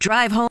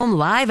Drive Home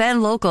Live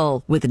and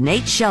Local with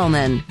Nate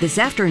Shellman this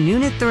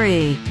afternoon at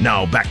 3.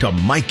 Now back to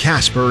Mike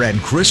Casper and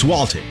Chris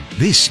Walton.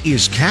 This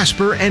is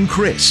Casper and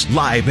Chris,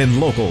 live and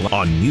local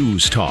on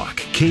News Talk,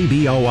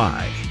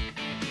 KBOI.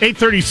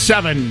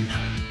 8:37.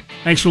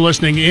 Thanks for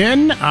listening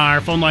in. Our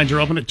phone lines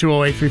are open at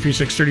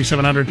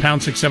 208-336-3700,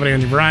 pound 670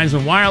 on your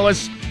Verizon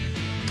Wireless.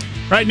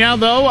 Right now,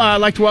 though, I'd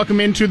like to welcome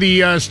into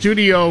the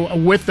studio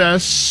with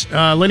us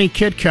Lenny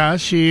Kitka.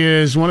 She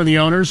is one of the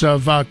owners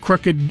of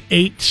Crooked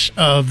 8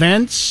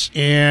 Events,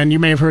 and you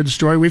may have heard the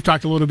story. We've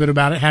talked a little bit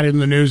about it, had it in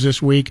the news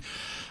this week,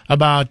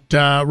 about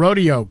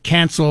rodeo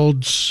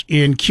canceled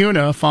in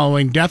Kuna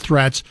following death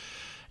threats.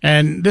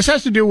 And this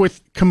has to do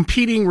with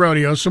competing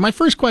rodeos. So my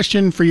first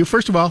question for you,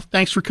 first of all,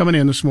 thanks for coming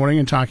in this morning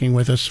and talking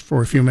with us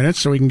for a few minutes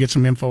so we can get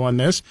some info on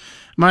this.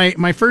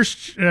 My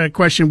first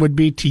question would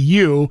be to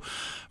you.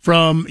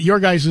 From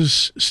your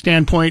guys'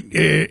 standpoint,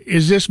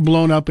 is this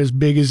blown up as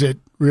big as it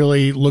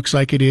really looks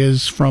like it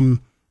is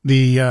from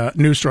the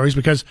news stories?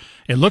 Because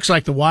it looks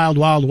like the Wild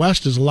Wild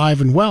West is alive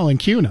and well in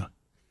Kuna.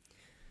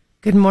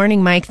 Good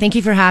morning, Mike. Thank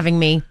you for having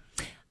me.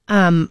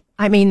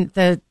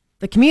 The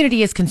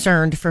community is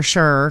concerned for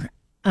sure.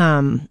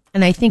 And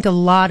I think a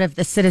lot of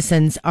the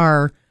citizens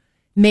are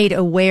made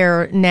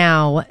aware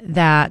now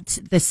that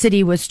the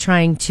city was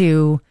trying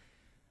to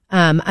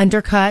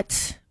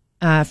undercut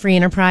free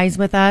enterprise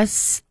with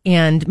us,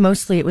 and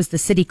mostly it was the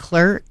city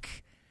clerk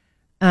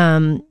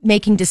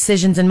making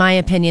decisions, in my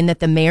opinion, that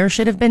the mayor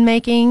should have been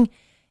making.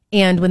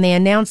 And when they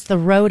announced the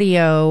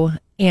rodeo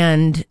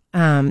and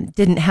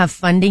didn't have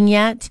funding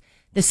yet,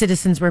 the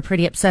citizens were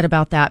pretty upset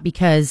about that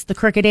because the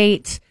Crooked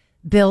 8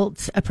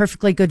 built a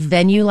perfectly good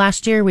venue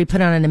last year. We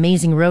put on an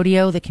amazing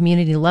rodeo. The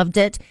community loved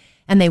it,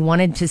 and they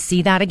wanted to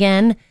see that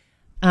again.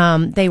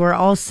 They were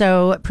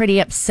also pretty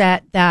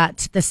upset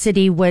that the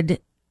city would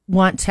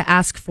want to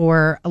ask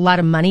for a lot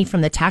of money from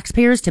the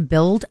taxpayers to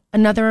build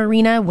another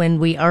arena when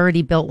we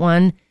already built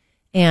one,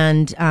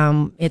 and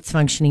it's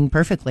functioning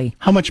perfectly.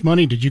 How much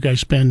money did you guys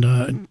spend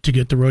to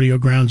get the rodeo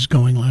grounds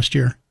going last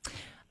year?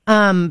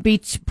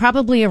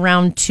 Probably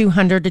around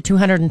 $200,000 to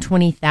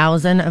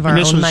 $220,000 of our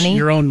own money.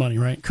 Your own money,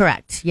 right?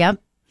 Correct.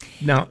 Yep.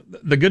 Now,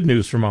 the good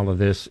news from all of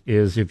this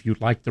is if you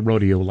liked the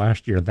rodeo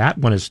last year, that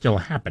one is still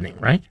happening,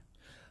 right?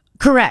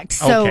 Correct.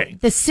 So okay.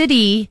 The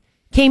city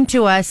came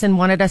to us and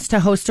wanted us to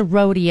host a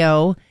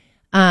rodeo,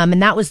 and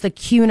that was the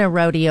Kuna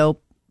rodeo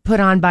put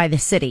on by the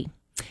city.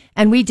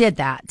 And we did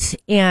that,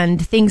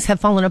 and things have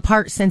fallen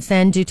apart since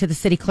then due to the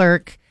city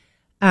clerk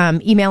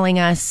emailing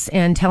us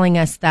and telling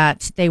us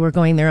that they were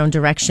going their own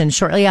direction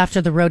shortly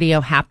after the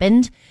rodeo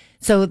happened.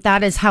 So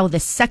that is how the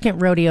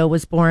second rodeo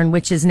was born,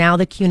 which is now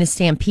the Kuna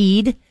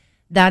Stampede.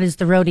 That is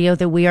the rodeo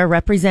that we are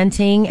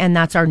representing, and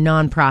that's our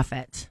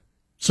nonprofit.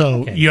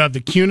 So You have the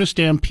Kuna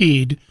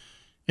Stampede,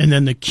 and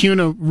then the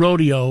Kuna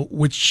Rodeo,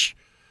 which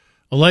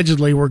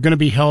allegedly were going to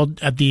be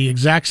held at the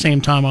exact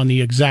same time on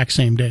the exact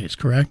same days,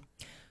 correct?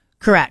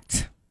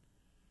 Correct.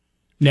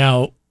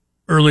 Now,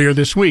 earlier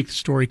this week, the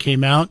story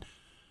came out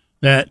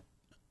that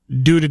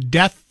due to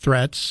death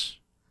threats,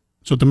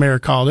 that's what the mayor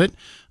called it,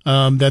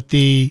 that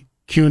the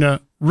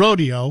Kuna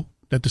Rodeo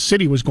that the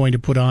city was going to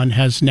put on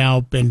has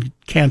now been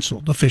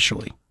canceled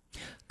officially.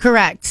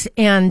 Correct.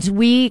 And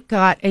we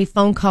got a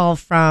phone call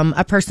from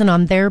a person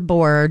on their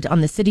board,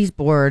 on the city's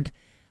board,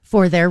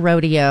 for their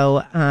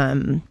rodeo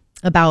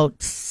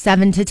about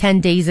 7 to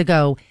 10 days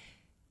ago,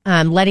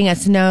 letting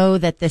us know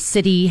that the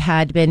city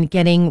had been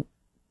getting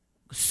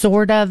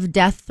sort of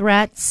death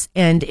threats.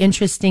 And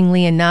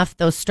interestingly enough,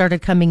 those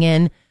started coming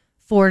in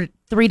for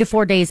 3 to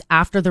 4 days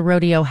after the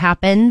rodeo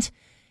happened.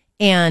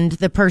 And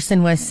the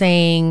person was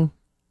saying,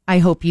 I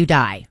hope you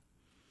die.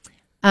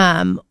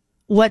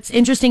 What's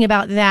interesting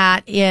about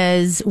that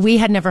is we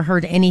had never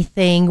heard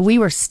anything. We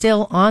were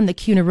still on the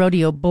Kuna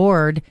Rodeo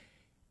board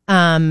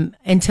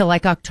until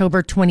like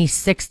October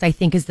 26th, I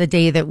think is the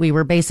day that we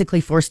were basically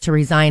forced to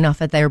resign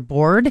off of their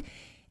board.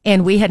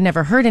 And we had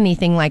never heard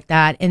anything like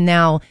that. And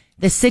now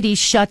the city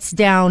shuts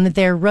down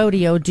their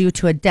rodeo due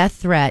to a death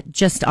threat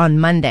just on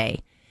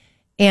Monday.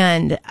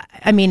 And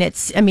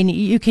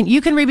you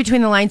can read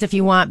between the lines if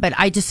you want, but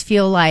I just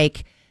feel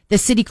like the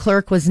city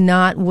clerk was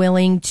not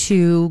willing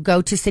to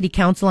go to city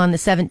council on the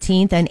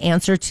 17th and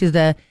answer to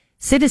the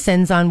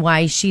citizens on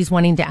why she's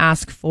wanting to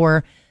ask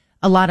for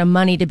a lot of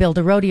money to build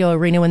a rodeo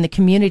arena when the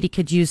community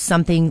could use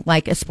something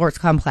like a sports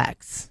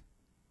complex.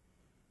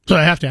 So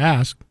I have to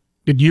ask,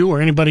 did you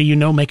or anybody you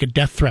know make a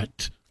death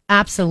threat?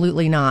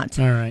 Absolutely not.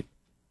 All right.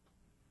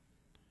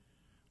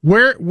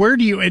 Where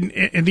do you, and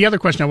the other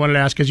question I wanted to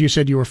ask, because you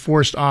said you were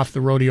forced off the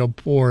rodeo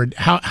board,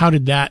 how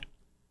did that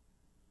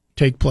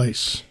take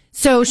place?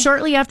 So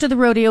shortly after the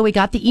rodeo, we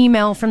got the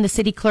email from the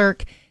city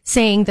clerk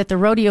saying that the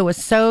rodeo was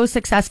so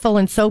successful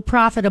and so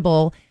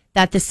profitable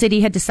that the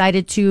city had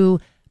decided to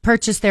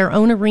purchase their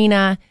own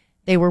arena.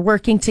 They were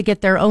working to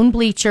get their own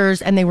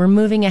bleachers, and they were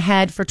moving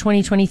ahead for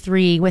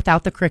 2023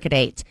 without the Crooked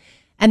 8.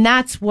 And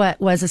that's what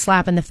was a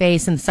slap in the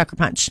face and the sucker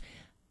punch.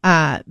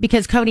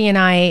 because Cody and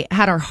I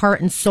had our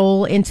heart and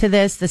soul into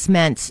this. This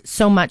meant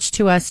so much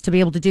to us to be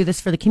able to do this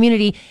for the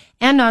community.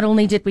 And not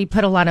only did we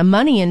put a lot of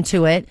money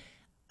into it,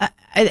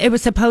 it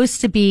was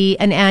supposed to be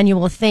an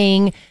annual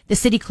thing. The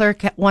city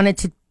clerk wanted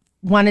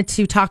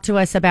to talk to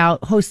us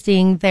about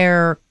hosting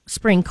their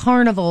spring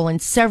carnival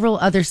and several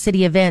other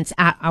city events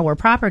at our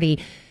property.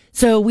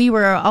 So we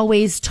were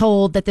always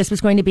told that this was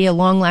going to be a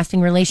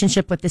long-lasting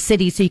relationship with the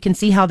city. So you can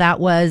see how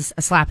that was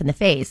a slap in the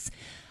face.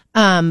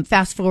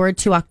 Fast forward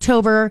to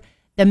October,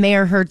 the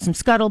mayor heard some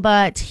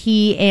scuttlebutt.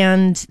 He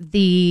and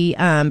the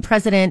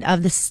president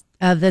of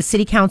the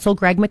city council,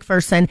 Greg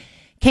McPherson,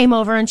 came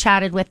over and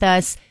chatted with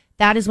us.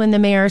 That is when the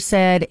mayor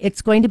said,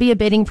 it's going to be a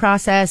bidding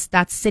process.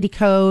 That's city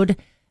code.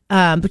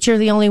 But you're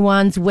the only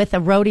ones with a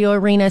rodeo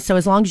arena. So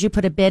as long as you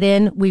put a bid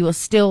in, we will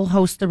still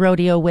host the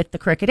rodeo with the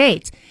Crooked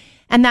 8.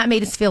 And that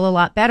made us feel a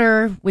lot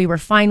better. We were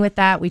fine with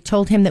that. We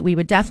told him that we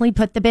would definitely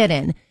put the bid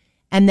in.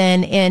 And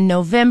then in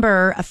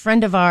November, a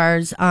friend of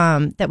ours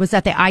that was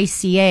at the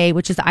ICA,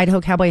 which is the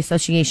Idaho Cowboy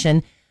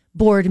Association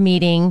board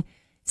meeting,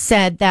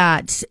 said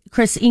that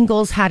Chris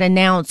Ingalls had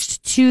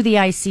announced to the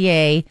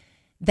ICA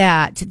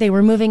that they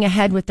were moving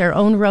ahead with their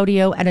own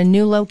rodeo at a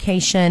new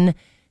location.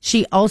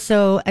 She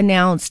also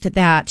announced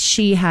that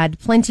she had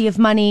plenty of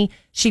money.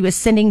 She was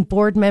sending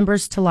board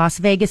members to Las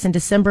Vegas in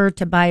December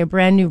to buy a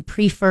brand new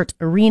Prefert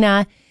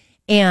arena,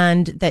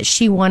 and that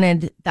she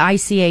wanted the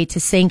ICA to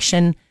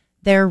sanction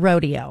their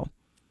rodeo.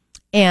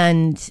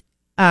 And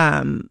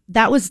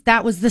that was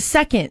the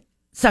second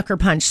sucker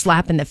punch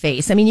slap in the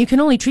face. I mean, you can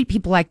only treat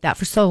people like that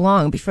for so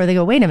long before they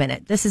go, wait a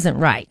minute, this isn't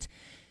right.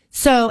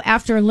 So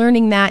after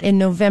learning that in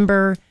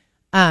November,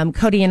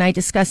 Cody and I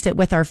discussed it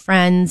with our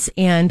friends,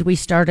 and we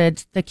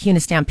started the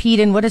CUNA Stampede.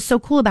 And what is so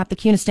cool about the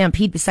CUNA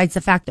Stampede, besides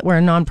the fact that we're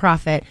a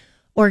nonprofit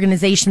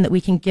organization that we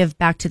can give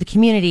back to the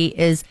community,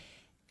 is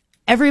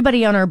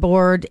everybody on our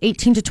board,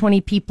 18 to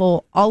 20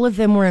 people, all of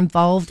them were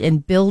involved in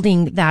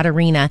building that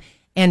arena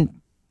and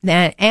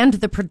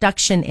the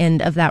production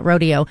end of that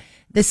rodeo.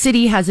 The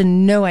city has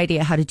no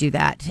idea how to do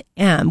that.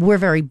 We're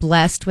very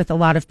blessed with a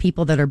lot of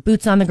people that are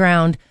boots on the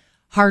ground,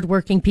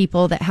 hardworking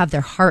people that have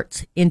their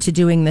heart into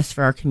doing this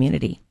for our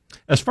community.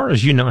 As far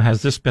as you know,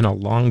 has this been a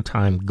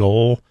long-time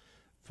goal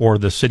for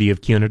the city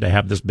of CUNA to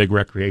have this big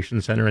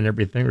recreation center and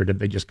everything, or did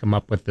they just come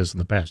up with this in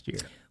the past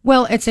year?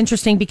 Well, it's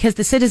interesting because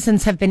the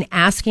citizens have been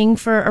asking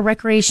for a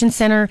recreation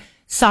center,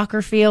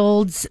 soccer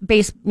fields,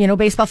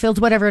 baseball fields,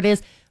 whatever it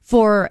is,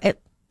 for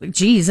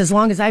as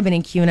long as I've been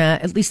in CUNA,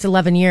 at least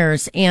 11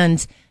 years,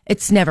 and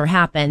it's never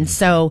happened.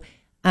 So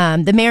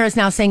the mayor is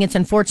now saying it's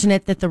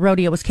unfortunate that the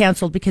rodeo was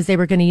canceled because they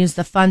were going to use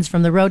the funds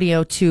from the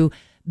rodeo to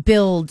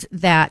build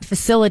that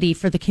facility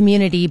for the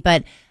community.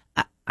 But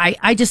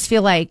I just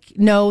feel like,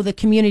 no, the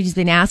community's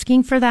been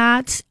asking for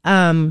that.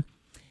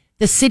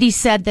 The city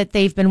said that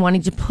they've been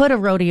wanting to put a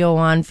rodeo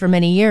on for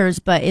many years,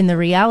 but in the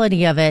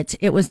reality of it,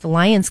 it was the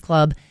Lions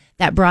Club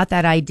that brought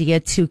that idea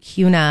to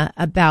CUNA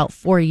about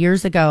 4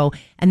 years ago.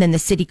 And then the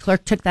city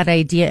clerk took that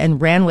idea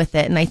and ran with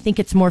it. And I think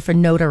it's more for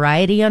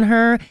notoriety on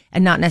her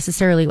and not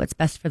necessarily what's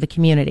best for the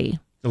community.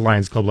 The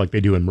Lions Club like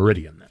they do in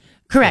Meridian, then.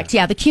 Correct.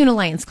 Yeah. The CUNA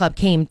Lions Club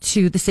came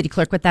to the city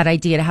clerk with that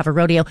idea to have a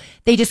rodeo.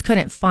 They just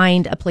couldn't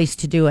find a place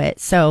to do it.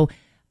 So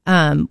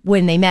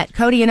when they met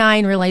Cody and I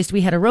and realized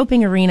we had a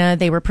roping arena,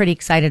 they were pretty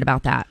excited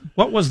about that.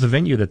 What was the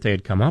venue that they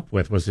had come up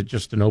with? Was it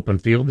just an open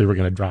field they were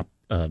going to drop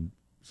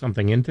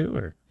something into,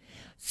 or?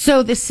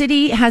 So the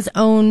city has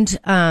owned,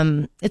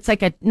 it's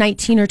like a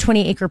 19 or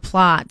 20 acre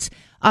plot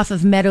off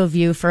of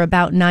Meadowview for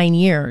about 9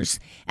 years.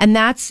 And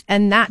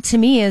that to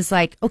me is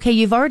like, okay,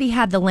 you've already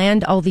had the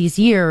land all these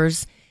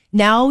years.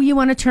 Now you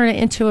want to turn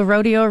it into a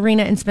rodeo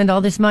arena and spend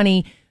all this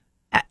money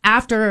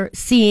after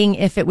seeing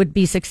if it would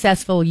be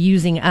successful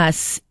using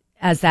us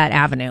as that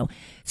avenue.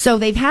 So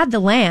they've had the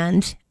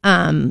land,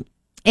 and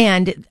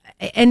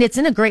it's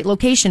in a great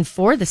location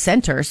for the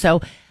center.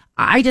 So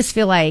I just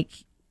feel like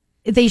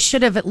they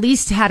should have at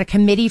least had a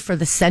committee for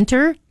the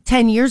center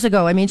 10 years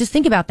ago. I mean, just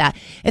think about that.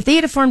 If they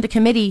had formed a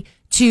committee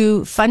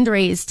to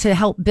fundraise to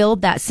help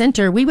build that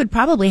center, we would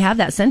probably have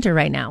that center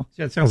right now.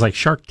 Yeah, it sounds like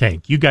Shark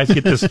Tank. You guys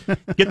get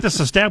this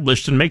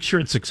established and make sure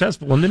it's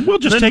successful, and then we'll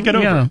just take it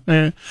over.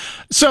 Yeah.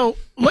 So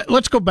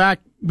let's go back,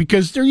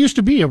 because there used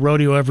to be a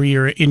rodeo every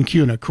year in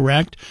CUNA,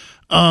 correct?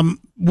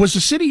 Was the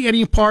city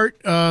any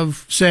part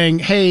of saying,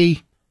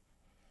 hey,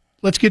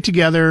 let's get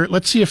together,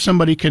 let's see if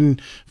somebody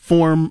can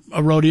form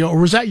a rodeo? Or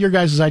was that your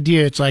guys'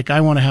 idea? It's like, I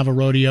want to have a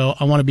rodeo,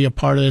 I want to be a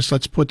part of this,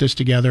 let's put this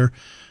together.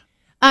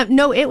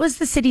 No, it was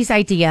the city's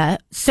idea.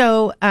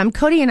 So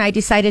Cody and I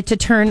decided to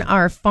turn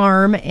our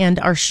farm and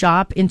our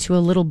shop into a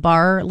little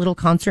bar, a little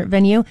concert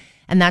venue.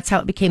 And that's how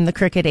it became the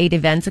Crooked 8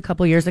 Events a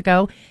couple years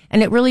ago.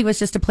 And it really was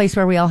just a place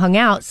where we all hung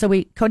out.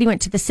 So Cody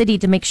went to the city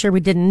to make sure we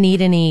didn't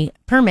need any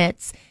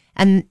permits.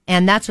 And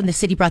that's when the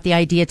city brought the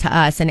idea to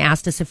us and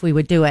asked us if we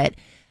would do it.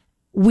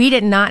 We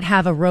did not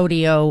have a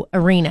rodeo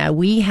arena.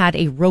 We had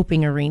a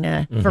roping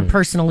arena for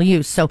personal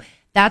use. So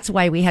that's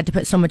why we had to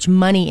put so much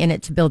money in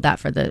it to build that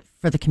for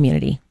the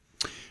community.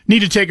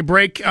 Need to take a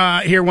break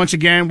here once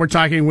again. We're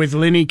talking with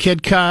Lenny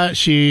Kidka.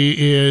 She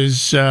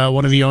is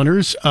one of the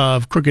owners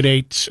of Crooked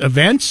 8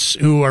 Events,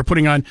 who are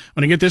putting on,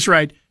 when I get this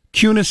right,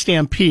 Kuna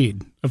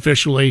Stampede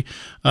officially,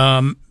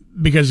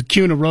 because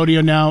Kuna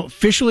Rodeo now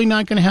officially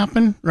not going to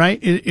happen,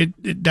 right?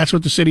 That's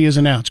what the city has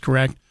announced,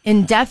 correct?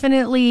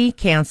 Indefinitely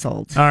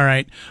canceled. All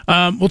right.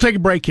 We'll take a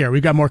break here.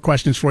 We've got more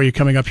questions for you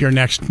coming up here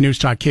next. News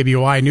Talk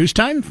KBOI News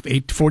Time,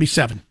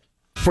 8:47.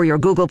 For your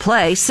Google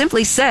Play,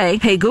 simply say,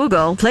 "Hey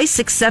Google, play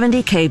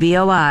 670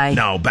 KBOI."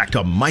 Now back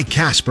to Mike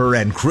Casper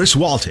and Chris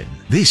Walton.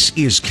 This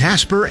is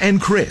Casper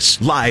and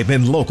Chris, live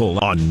and local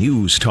on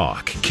News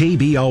Talk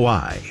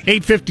KBOI.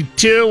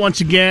 8:52.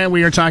 Once again,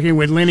 we are talking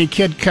with Lenny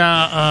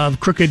Kidka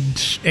of Crooked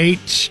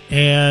 8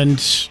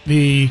 and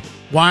the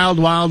Wild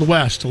Wild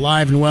West,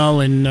 alive and well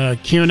in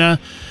Kuna.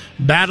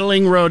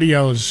 Battling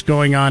rodeos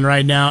going on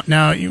right now.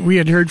 Now, we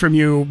had heard from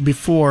you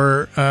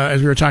before, as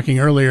we were talking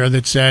earlier,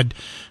 that said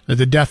that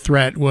the death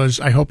threat was,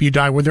 "I hope you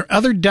die." Were there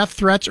other death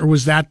threats, or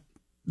was that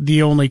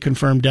the only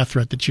confirmed death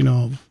threat that you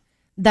know of?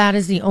 That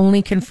is the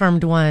only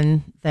confirmed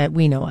one that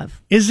we know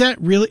of. Is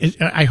that really,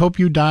 "I hope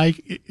you die,"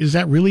 is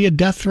that really a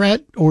death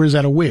threat, or is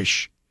that a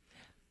wish?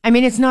 I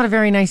mean, it's not a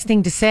very nice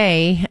thing to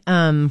say.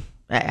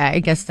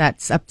 I guess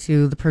that's up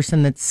to the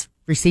person that's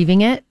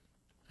receiving it.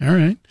 All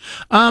right.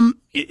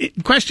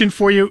 Question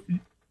for you.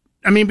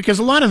 I mean, because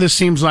a lot of this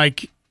seems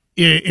like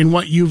in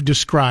what you've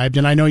described,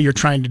 and I know you're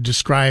trying to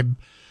describe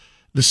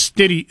the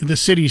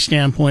city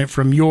standpoint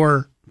from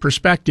your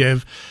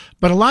perspective,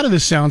 but a lot of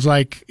this sounds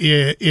like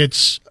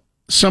it's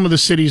some of the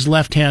city's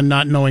left hand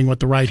not knowing what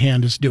the right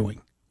hand is doing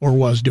or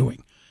was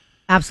doing.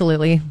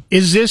 Absolutely.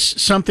 Is this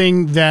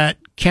something that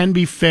can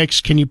be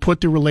fixed? Can you put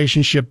the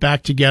relationship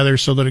back together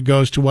so that it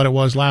goes to what it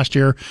was last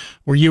year,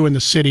 where you and the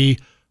city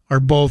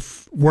are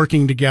both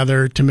working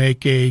together to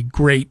make a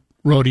great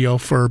rodeo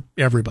for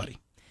everybody?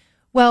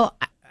 Well,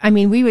 I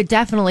mean, we would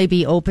definitely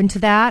be open to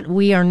that.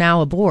 We are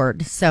now a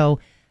board, so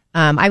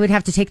I would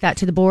have to take that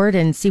to the board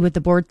and see what the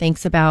board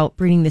thinks about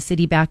bringing the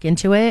city back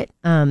into it.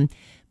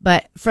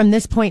 But from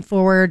this point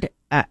forward,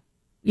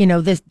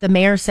 the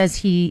mayor says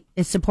he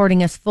is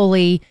supporting us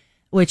fully,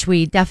 which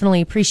we definitely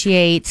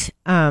appreciate.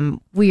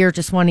 We are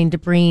just wanting to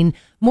bring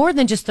more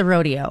than just the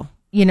rodeo.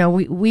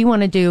 We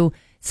want to do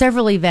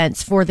several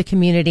events for the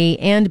community,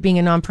 and being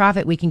a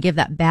nonprofit, we can give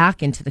that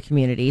back into the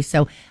community.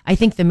 So I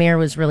think the mayor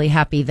was really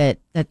happy that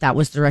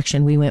was the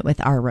direction we went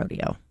with our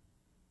rodeo.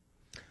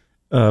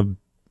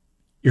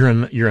 You're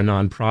a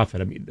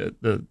nonprofit. I mean,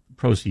 the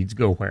proceeds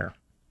go where?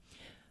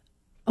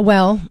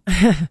 Well,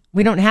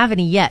 we don't have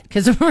any yet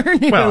because we're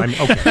new. Well,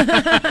 okay.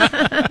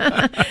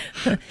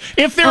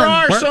 If there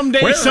are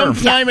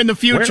sometime in the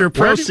future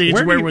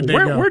proceeds, where would they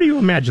go? Where do you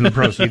imagine the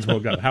proceeds will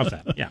go? How's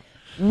that? Yeah.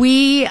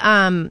 We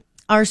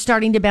are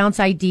starting to bounce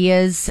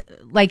ideas.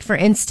 Like, for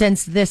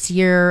instance, this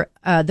year,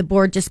 the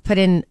board just put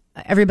in,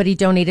 everybody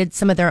donated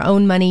some of their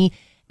own money,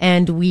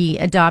 and we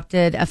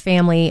adopted a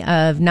family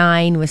of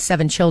 9 with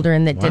 7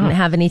 children that didn't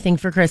have anything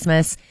for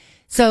Christmas.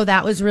 So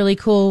that was really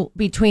cool.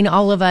 Between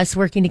all of us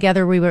working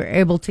together, we were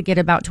able to get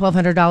about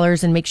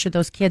 $1,200 and make sure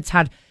those kids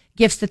had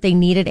gifts that they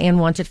needed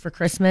and wanted for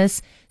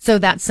Christmas. So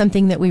that's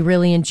something that we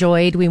really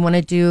enjoyed. We want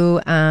to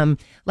do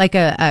like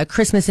a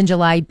Christmas in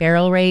July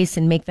barrel race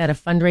and make that a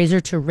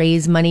fundraiser to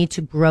raise money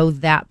to grow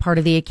that part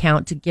of the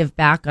account to give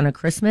back on a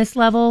Christmas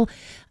level.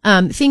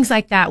 Things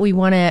like that. We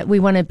want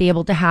to be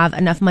able to have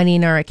enough money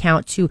in our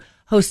account to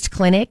host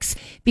clinics,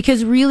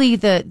 because really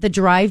the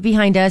drive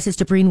behind us is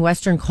to bring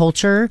Western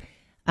culture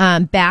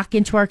back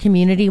into our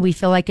community. We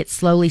feel like it's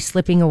slowly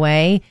slipping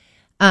away.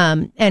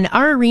 And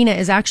our arena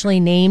is actually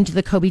named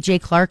the Kobe J.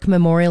 Clark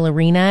Memorial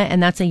Arena.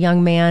 And that's a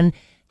young man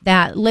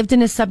that lived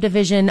in a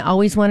subdivision,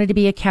 always wanted to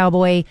be a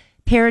cowboy,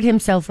 paired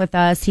himself with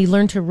us. He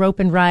learned to rope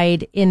and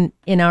ride in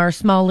our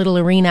small little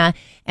arena.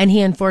 And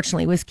he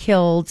unfortunately was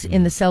killed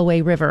in the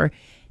Selway River.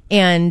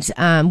 And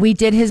we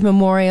did his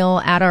memorial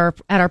at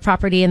our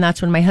property, and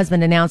that's when my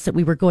husband announced that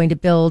we were going to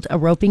build a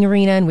roping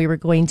arena and we were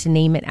going to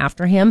name it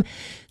after him.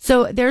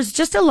 So there's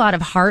just a lot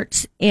of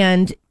heart,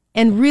 and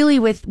really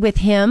with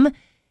him,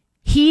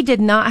 he did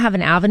not have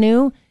an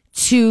avenue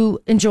to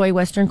enjoy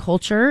Western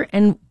culture,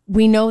 and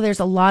we know there's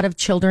a lot of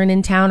children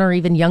in town or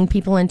even young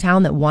people in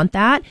town that want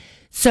that.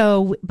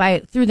 So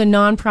through the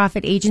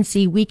nonprofit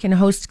agency, we can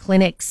host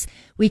clinics.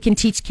 We can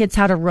teach kids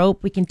how to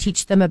rope. We can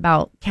teach them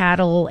about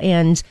cattle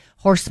and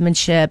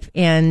horsemanship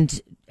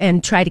and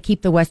try to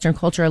keep the Western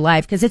culture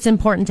alive, because it's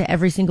important to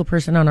every single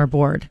person on our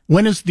board.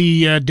 When is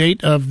the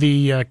date of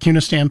the Kuna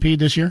Stampede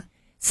this year?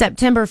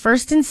 September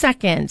 1st and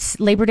 2nd,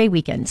 Labor Day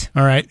weekend.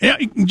 All right.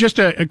 Just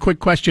a quick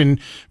question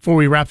before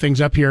we wrap things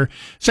up here.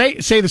 Say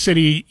the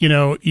city,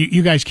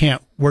 you guys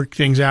can't work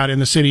things out, and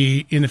the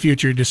city in the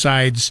future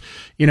decides,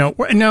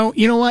 no,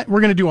 you know what? We're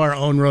going to do our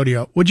own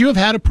rodeo. Would you have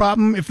had a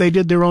problem if they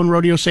did their own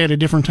rodeo, say at a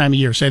different time of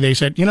year? Say they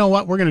said, you know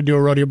what? We're going to do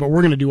a rodeo, but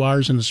we're going to do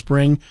ours in the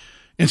spring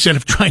instead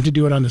of trying to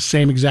do it on the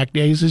same exact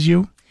days as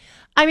you?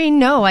 I mean,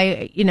 no,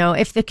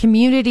 if the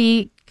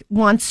community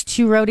wants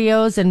 2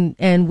 rodeos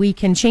and we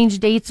can change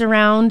dates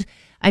around,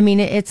 I mean,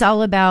 it's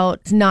all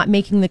about not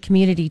making the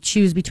community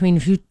choose between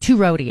two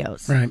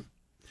rodeos. Right.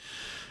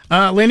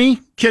 Lenny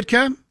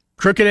Kitka,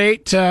 Crooked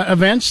 8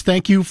 Events,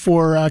 thank you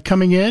for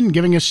coming in,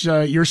 giving us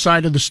your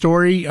side of the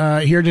story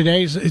here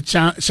today. It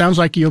sounds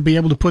like you'll be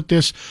able to put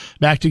this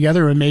back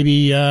together and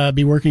maybe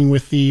be working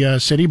with the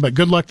city. But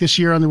good luck this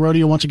year on the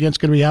rodeo. Once again, it's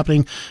going to be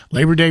happening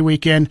Labor Day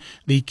weekend.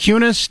 The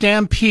Kuna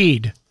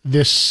Stampede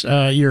this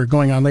year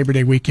going on Labor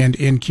Day weekend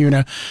in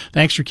Kuna.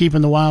 Thanks for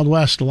keeping the Wild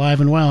West alive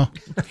and well.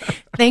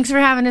 Thanks for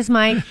having us,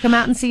 Mike. Come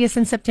out and see us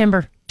in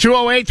September.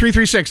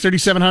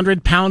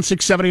 208-336-3700, pound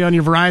 670 on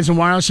your Verizon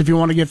Wireless if you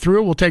want to get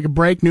through. We'll take a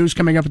break. News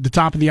coming up at the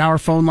top of the hour.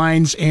 Phone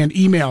lines and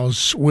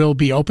emails will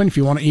be open if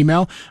you want to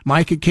email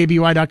Mike at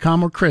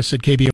KBOI.com or Chris at KBOI.